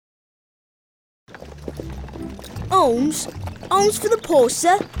Alms? Alms for the poor,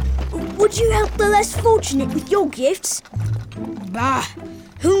 sir? Would you help the less fortunate with your gifts? Bah!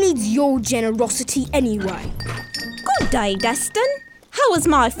 Who needs your generosity anyway? Good day, Destin. How is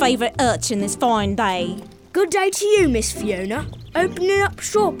my favourite urchin this fine day? Good day to you, Miss Fiona. Opening up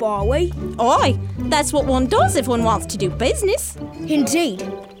shop, are we? Aye, that's what one does if one wants to do business. Indeed.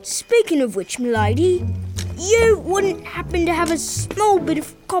 Speaking of which, milady, you wouldn't happen to have a small bit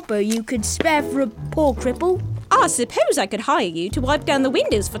of copper you could spare for a poor cripple? I suppose I could hire you to wipe down the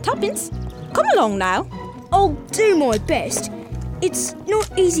windows for tuppence. Come along now. I'll do my best. It's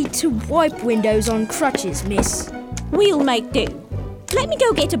not easy to wipe windows on crutches, miss. We'll make do. Let me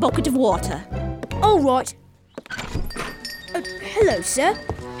go get a bucket of water. All right. Hello, sir.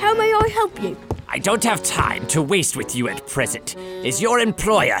 How may I help you? I don't have time to waste with you at present. Is your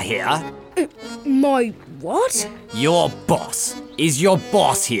employer here? My what? Your boss. Is your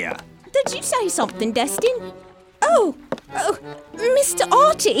boss here? Did you say something, Destin? Oh, Mr.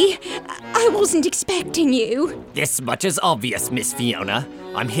 Artie, I wasn't expecting you. This much is obvious, Miss Fiona.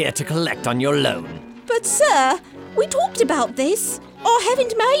 I'm here to collect on your loan. But, sir, we talked about this. I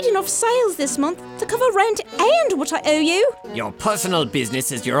haven't made enough sales this month to cover rent and what I owe you. Your personal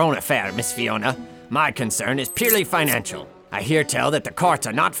business is your own affair, Miss Fiona. My concern is purely financial. I hear tell that the courts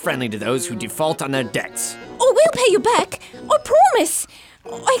are not friendly to those who default on their debts. Oh, we'll pay you back. I promise.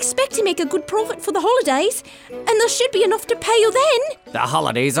 I expect to make a good profit for the holidays, and there should be enough to pay you then. The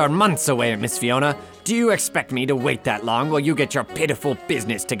holidays are months away, Miss Fiona. Do you expect me to wait that long while you get your pitiful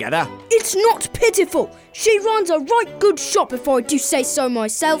business together? It's not pitiful. She runs a right good shop if I do say so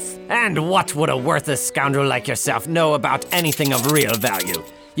myself. And what would a worthless scoundrel like yourself know about anything of real value?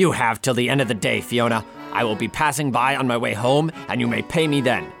 You have till the end of the day, Fiona. I will be passing by on my way home, and you may pay me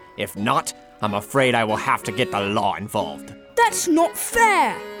then. If not, I'm afraid I will have to get the law involved. That's not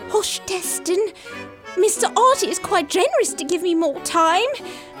fair. Hush, Destin. Mr. Artie is quite generous to give me more time.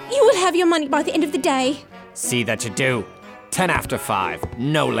 You will have your money by the end of the day. See that you do. 10 after 5,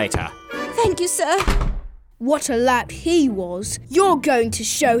 no later. Thank you, sir. What a lap he was. You're going to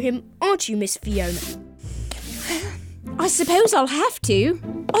show him, aren't you, Miss Fiona? I suppose I'll have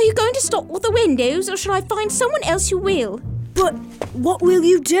to. Are you going to stop with the windows, or shall I find someone else who will? But what will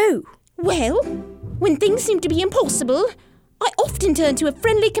you do? Well, when things seem to be impossible, I often turn to a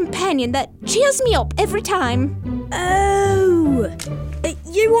friendly companion that cheers me up every time. Oh,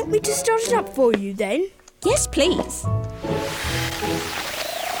 you want me to start it up for you then? Yes, please.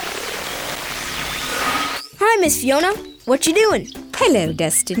 Hi, Miss Fiona. What you doing? Hello,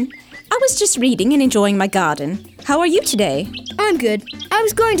 Destin. I was just reading and enjoying my garden. How are you today? I'm good. I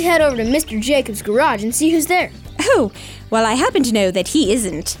was going to head over to Mr. Jacobs' garage and see who's there. Oh, well, I happen to know that he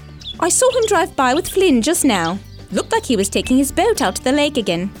isn't. I saw him drive by with Flynn just now. Looked like he was taking his boat out to the lake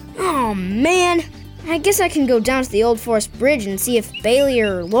again. Oh, man. I guess I can go down to the Old Forest Bridge and see if Bailey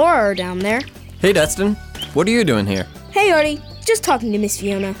or Laura are down there. Hey, Destin. What are you doing here? Hey, Artie. Just talking to Miss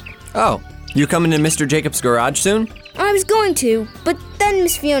Fiona. Oh, you coming to Mr. Jacobs' garage soon? I was going to, but then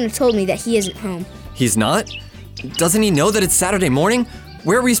Miss Fiona told me that he isn't home. He's not? Doesn't he know that it's Saturday morning?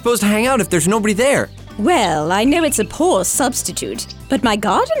 Where are we supposed to hang out if there's nobody there? Well, I know it's a poor substitute, but my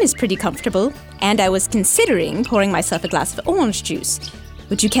garden is pretty comfortable, and I was considering pouring myself a glass of orange juice.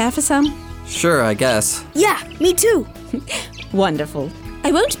 Would you care for some? Sure, I guess. Yeah, me too. Wonderful.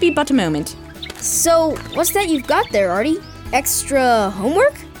 I won't be but a moment. So, what's that you've got there, Artie? Extra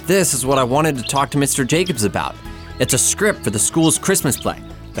homework? This is what I wanted to talk to Mr. Jacobs about. It's a script for the school's Christmas play,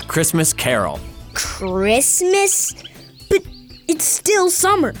 The Christmas Carol. Christmas? But it's still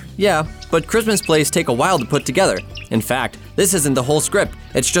summer. Yeah, but Christmas plays take a while to put together. In fact, this isn't the whole script.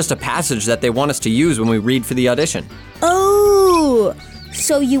 It's just a passage that they want us to use when we read for the audition. Oh,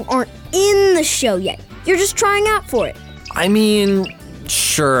 so you aren't in the show yet. You're just trying out for it. I mean,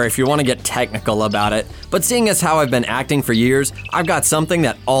 sure, if you want to get technical about it. But seeing as how I've been acting for years, I've got something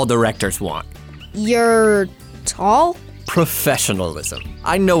that all directors want. You're tall? Professionalism.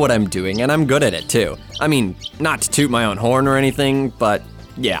 I know what I'm doing, and I'm good at it, too. I mean, not to toot my own horn or anything, but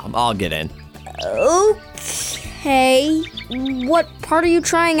yeah, I'll get in. Okay. What part are you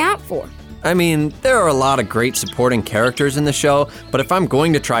trying out for? I mean, there are a lot of great supporting characters in the show, but if I'm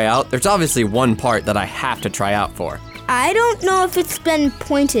going to try out, there's obviously one part that I have to try out for. I don't know if it's been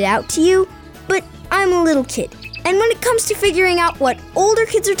pointed out to you, but I'm a little kid. And when it comes to figuring out what older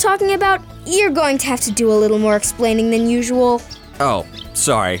kids are talking about, you're going to have to do a little more explaining than usual. Oh,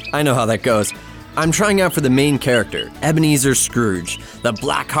 sorry. I know how that goes. I'm trying out for the main character, Ebenezer Scrooge, the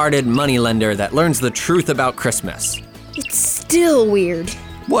black-hearted moneylender that learns the truth about Christmas. It's still weird.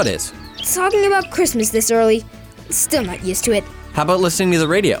 What is? Talking about Christmas this early. Still not used to it. How about listening to the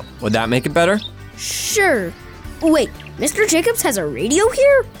radio? Would that make it better? Sure. Wait, Mr. Jacobs has a radio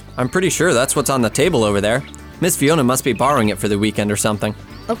here? I'm pretty sure that's what's on the table over there. Miss Fiona must be borrowing it for the weekend or something.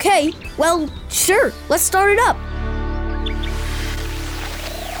 Okay, well, sure, let's start it up.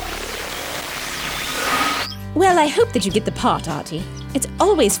 Well, I hope that you get the part, Artie. It's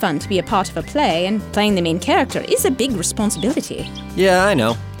always fun to be a part of a play, and playing the main character is a big responsibility. Yeah, I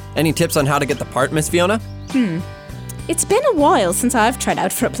know. Any tips on how to get the part, Miss Fiona? It's been a while since I've tried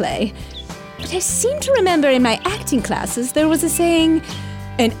out for a play. But I seem to remember in my acting classes there was a saying,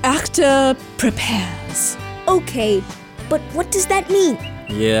 an actor prepares. Okay, but what does that mean?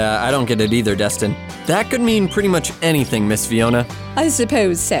 Yeah, I don't get it either, Destin. That could mean pretty much anything, Miss Fiona. I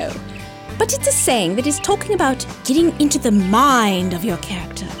suppose so. But it's a saying that is talking about getting into the mind of your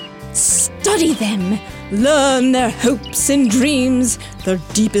character. Study them, learn their hopes and dreams, their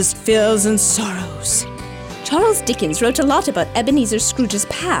deepest fears and sorrows. Charles Dickens wrote a lot about Ebenezer Scrooge's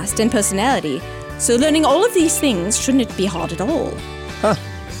past and personality, so learning all of these things shouldn't be hard at all. Huh,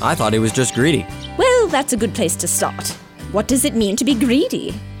 I thought he was just greedy. Well, that's a good place to start. What does it mean to be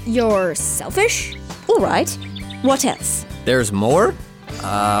greedy? You're selfish? All right. What else? There's more?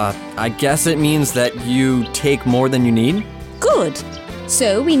 I guess it means that you take more than you need? Good.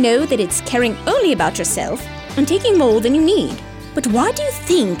 So we know that it's caring only about yourself and taking more than you need. But why do you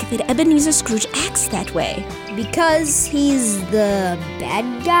think that Ebenezer Scrooge acts that way? Because he's the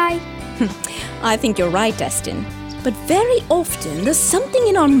bad guy? I think you're right, Destin. But very often, there's something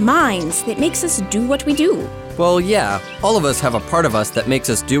in our minds that makes us do what we do. Well, yeah, all of us have a part of us that makes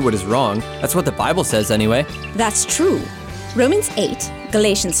us do what is wrong. That's what the Bible says anyway. That's true. Romans 8,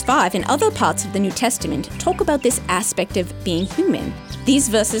 Galatians 5, and other parts of the New Testament talk about this aspect of being human. These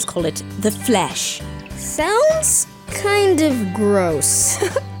verses call it the flesh. Sounds kind of gross.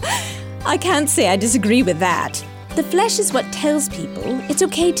 I can't say I disagree with that. The flesh is what tells people it's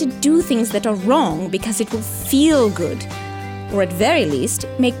okay to do things that are wrong because it will feel good. Or at very least,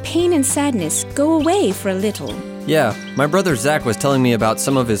 make pain and sadness go away for a little. Yeah, my brother Zach was telling me about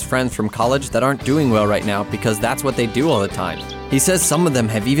some of his friends from college that aren't doing well right now because that's what they do all the time. He says some of them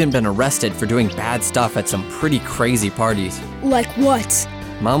have even been arrested for doing bad stuff at some pretty crazy parties. Like what?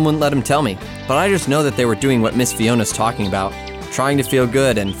 Mom wouldn't let him tell me, but I just know that they were doing what Miss Fiona's talking about, trying to feel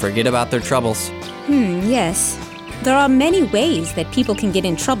good and forget about their troubles. Yes. There are many ways that people can get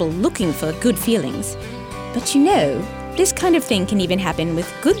in trouble looking for good feelings. But you know, this kind of thing can even happen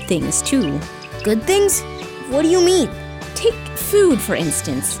with good things too. Good things? What do you mean? Take food, for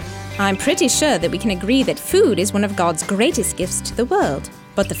instance. I'm pretty sure that we can agree that food is one of God's greatest gifts to the world.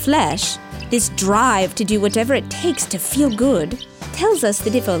 But the flesh, this drive to do whatever it takes to feel good, tells us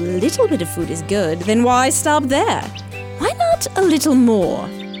that if a little bit of food is good, then why stop there? Why not a little more?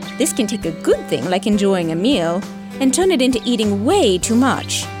 This can take a good thing like enjoying a meal and turn it into eating way too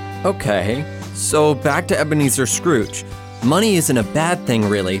much. Okay, so back to Ebenezer Scrooge. Money isn't a bad thing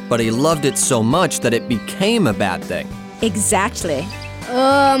really, but he loved it so much that it became a bad thing. Exactly.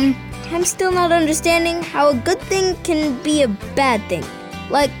 I'm still not understanding how a good thing can be a bad thing.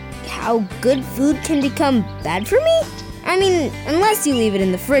 Like, how good food can become bad for me? I mean, unless you leave it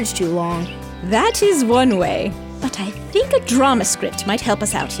in the fridge too long. That is one way. But I think a drama script might help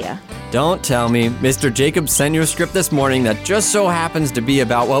us out here. Don't tell me Mr. Jacobs sent you a script this morning that just so happens to be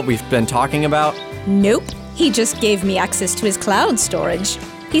about what we've been talking about? Nope. He just gave me access to his cloud storage.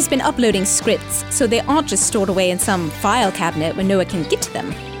 He's been uploading scripts, so they aren't just stored away in some file cabinet where no one can get to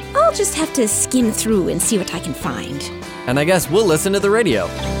them. I'll just have to skim through and see what I can find. And I guess we'll listen to the radio.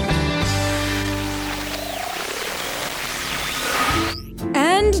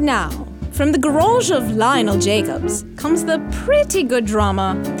 And now, from the garage of Lionel Jacobs comes the pretty good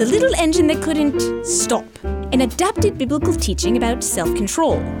drama, The Little Engine That Couldn't Stop, an adapted biblical teaching about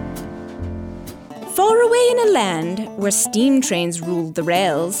self-control. Far away in a land where steam trains ruled the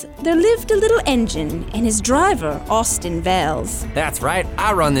rails, there lived a little engine and his driver, Austin Vales. That's right,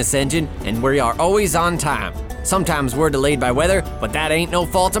 I run this engine, and we are always on time. Sometimes we're delayed by weather, but that ain't no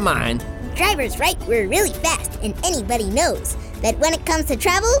fault of mine. Driver's right, we're really fast, and anybody knows that when it comes to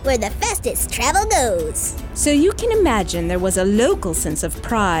travel, we're the fastest travel goes. So you can imagine there was a local sense of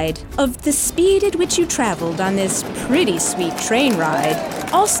pride of the speed at which you traveled on this pretty sweet train ride.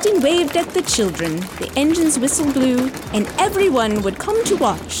 Austin waved at the children, the engine's whistle blew, and everyone would come to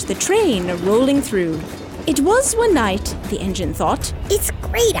watch the train rolling through. It was one night, the engine thought. It's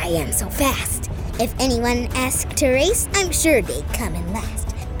great I am so fast. If anyone asked to race, I'm sure they'd come in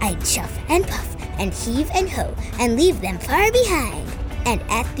last. I'd chuff and puff and heave and hoe and leave them far behind. And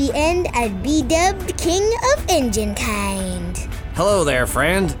at the end, I'd be dubbed King of Engine Kind. Hello there,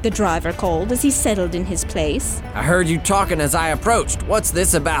 friend. the driver called as he settled in his place. I heard you talking as I approached. What's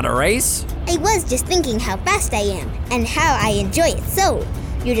this about, a race? I was just thinking how fast I am and how I enjoy it so.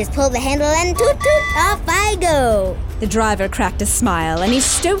 You just pull the handle and toot toot, off I go. The driver cracked a smile and he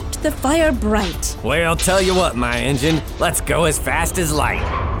stoked the fire bright. Well, tell you what, my engine. Let's go as fast as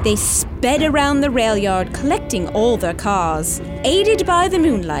light. They sped around the rail yard collecting all their cars, aided by the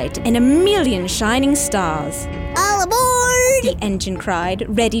moonlight and a million shining stars. All aboard! The engine cried,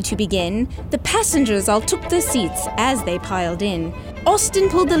 ready to begin. The passengers all took their seats as they piled in. Austin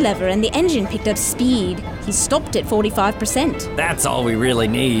pulled the lever and the engine picked up speed. He stopped at 45%. That's all we really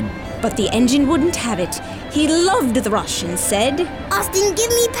need. But the engine wouldn't have it. He loved the rush and said, Austin, give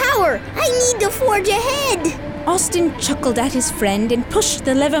me power! I need to forge ahead! Austin chuckled at his friend and pushed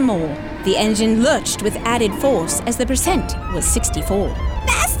the lever more. The engine lurched with added force as the percent was 64.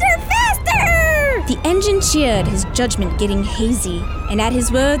 Faster, faster! The engine cheered, his judgment getting hazy, and at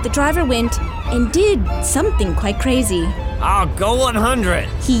his word the driver went and did something quite crazy. I'll go 100.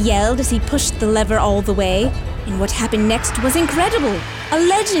 He yelled as he pushed the lever all the way, and what happened next was incredible. A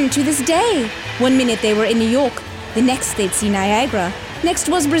legend to this day. 1 minute they were in New York, the next they'd see Niagara. Next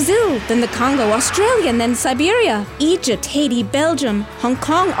was Brazil, then the Congo, Australia, and then Siberia, Egypt, Haiti, Belgium, Hong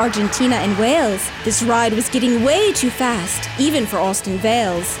Kong, Argentina, and Wales. This ride was getting way too fast, even for Austin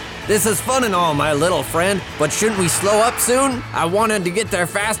Vales. This is fun and all, my little friend, but shouldn't we slow up soon? I wanted to get there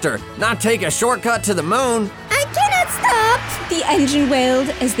faster, not take a shortcut to the moon. I cannot stop! The engine wailed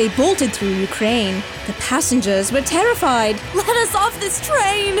as they bolted through Ukraine. The passengers were terrified. Let us off this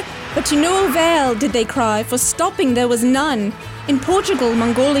train! But to no avail did they cry, for stopping there was none. In Portugal,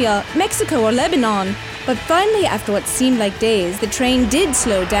 Mongolia, Mexico, or Lebanon. But finally, after what seemed like days, the train did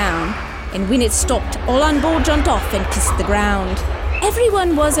slow down. And when it stopped, all on board jumped off and kissed the ground.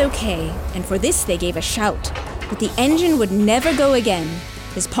 Everyone was okay, and for this they gave a shout. But the engine would never go again.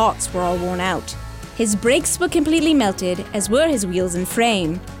 His parts were all worn out. His brakes were completely melted, as were his wheels and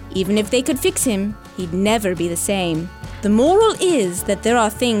frame. Even if they could fix him, he'd never be the same. The moral is that there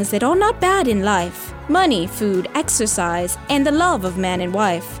are things that are not bad in life. Money, food, exercise, and the love of man and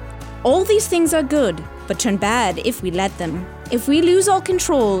wife. All these things are good, but turn bad if we let them. If we lose all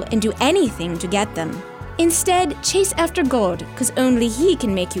control and do anything to get them. Instead, chase after God, because only He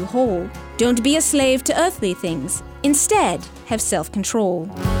can make you whole. Don't be a slave to earthly things. Instead, have self-control.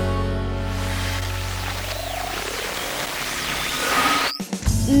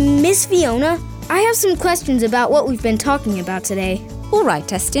 Miss Fiona, I have some questions about what we've been talking about today. All right,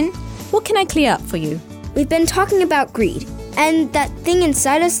 Destin. What can I clear up for you? We've been talking about greed, and that thing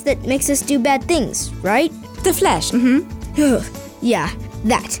inside us that makes us do bad things, right? The flesh, Yeah,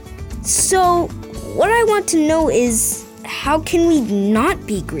 that. So, what I want to know is, how can we not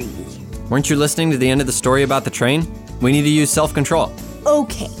be greedy? Weren't you listening to the end of the story about the train? We need to use self-control.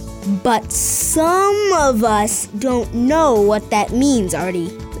 Okay, but some of us don't know what that means, Artie.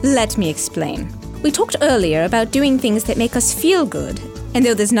 Let me explain. We talked earlier about doing things that make us feel good. And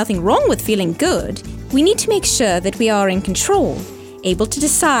though there's nothing wrong with feeling good, we need to make sure that we are in control, able to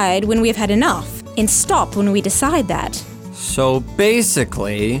decide when we have had enough, and stop when we decide that. So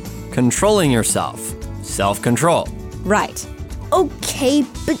basically, controlling yourself. Self-control. Right. Okay,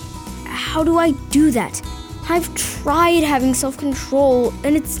 but how do I do that? I've tried having self-control,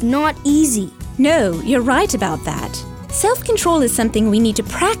 and it's not easy. No, you're right about that. Self-control is something we need to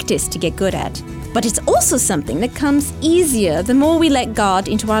practice to get good at. But it's also something that comes easier the more we let God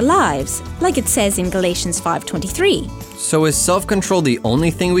into our lives, like it says in Galatians 5:23. So is self-control the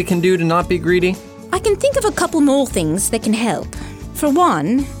only thing we can do to not be greedy? I can think of a couple more things that can help. For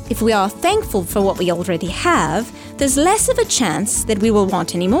one, if we are thankful for what we already have, there's less of a chance that we will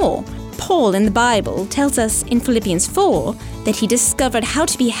want any more. Paul in the Bible tells us in Philippians 4 that he discovered how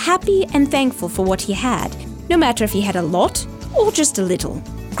to be happy and thankful for what he had, no matter if he had a lot or just a little.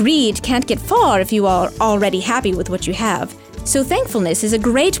 Greed can't get far if you are already happy with what you have, so thankfulness is a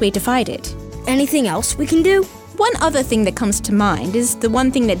great way to fight it. Anything else we can do? One other thing that comes to mind is the one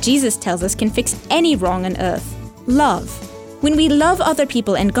thing that Jesus tells us can fix any wrong on earth: love. When we love other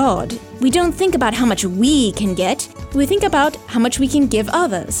people and God, we don't think about how much we can get, we think about how much we can give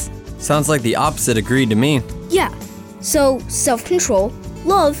others. Sounds like the opposite of greed to me. Yeah. So, self-control,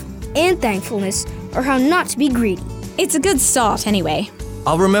 love, and thankfulness are how not to be greedy. It's a good start anyway.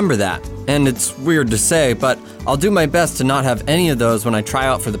 I'll remember that. And it's weird to say, but I'll do my best to not have any of those when I try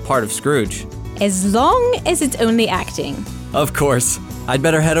out for the part of Scrooge. As long as it's only acting. Of course. I'd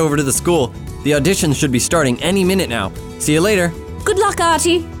better head over to the school. The auditions should be starting any minute now. See you later. Good luck,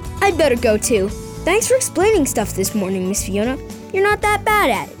 Artie. I'd better go too. Thanks for explaining stuff this morning, Miss Fiona. You're not that bad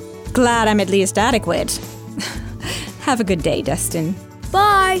at it. Glad I'm at least adequate. Have a good day, Dustin.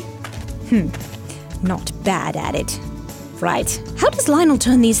 Bye. Not bad at it. Right, how does Lionel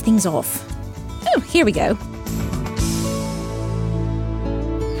turn these things off? Oh, here we go.